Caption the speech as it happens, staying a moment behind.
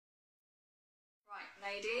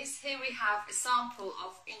ladies. Here we have a sample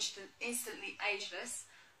of instantly ageless.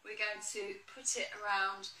 We're going to put it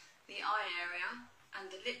around the eye area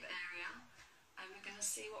and the lip area, and we're going to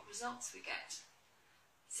see what results we get.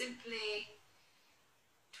 Simply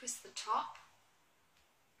twist the top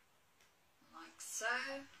like so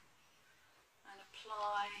and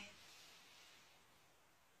apply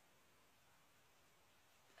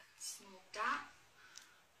a small dab,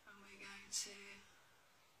 and we're going to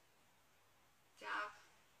dab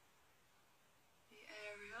the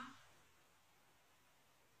area.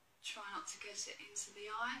 Try not to get it into the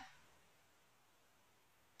eye.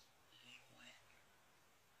 Leave wet.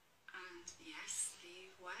 And yes,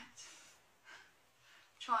 leave wet.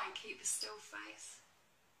 Try and keep a still face.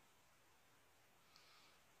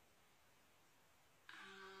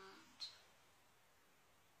 And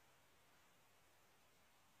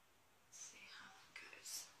see how it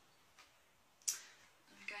goes.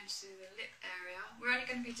 I'm going to do the lip area. We're only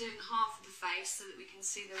going to be doing half of the face so that we can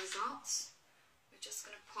see the results. We're just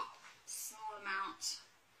going to pop a small amount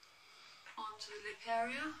onto the lip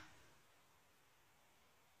area.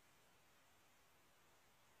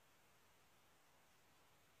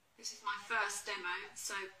 This is my first demo,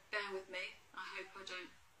 so bear with me. I hope I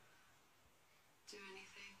don't do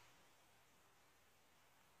anything.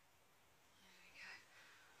 There we go.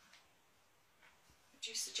 Would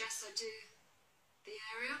you suggest I do the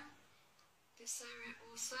area? This area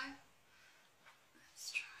also?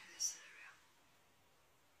 Let's try this area.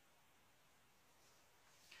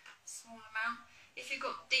 Small amount. If you've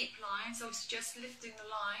got deep lines, I would suggest lifting the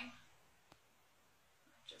line.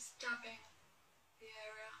 Just dabbing the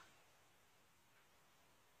area.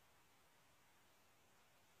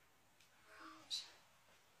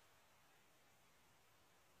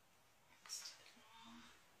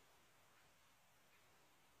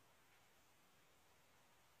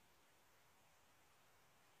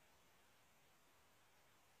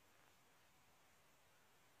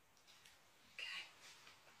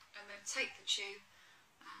 And then take the tube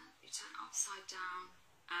and you turn it upside down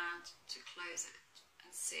and to close it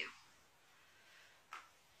and seal.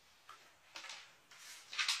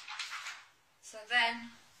 So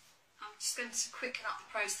then I'm just going to quicken up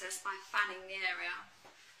the process by fanning the area.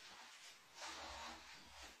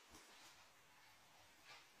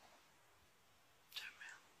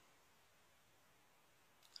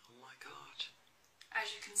 Oh my God.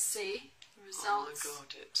 As you can see, the results. Oh my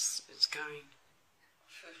God, it's going.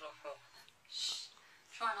 Shh.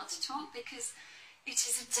 Try not to talk because it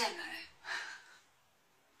is a demo.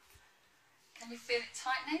 Can you feel it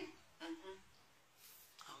tightening?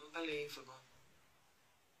 Unbelievable.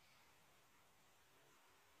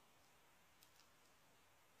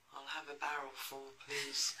 I'll have a barrel full,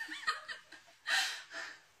 please.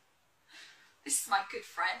 This is my good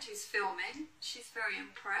friend who's filming. She's very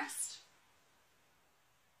impressed.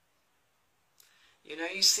 You know,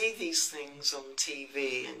 you see these things on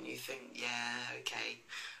TV and you think, yeah, okay.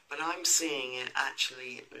 But I'm seeing it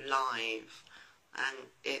actually live and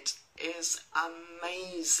it is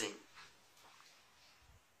amazing.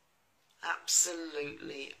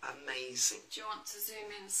 Absolutely amazing. Do you want to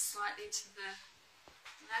zoom in slightly to the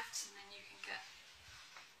left and then you can get...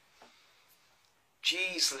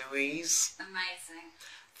 Jeez Louise. Amazing.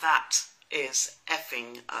 That is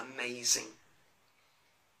effing amazing.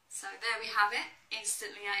 So there we have it,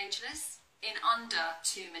 instantly ageless, in under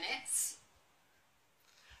 2 minutes.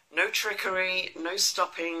 No trickery, no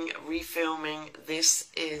stopping, refilming. This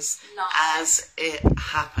is live. As it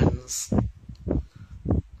happens.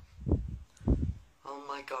 Oh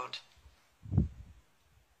my God.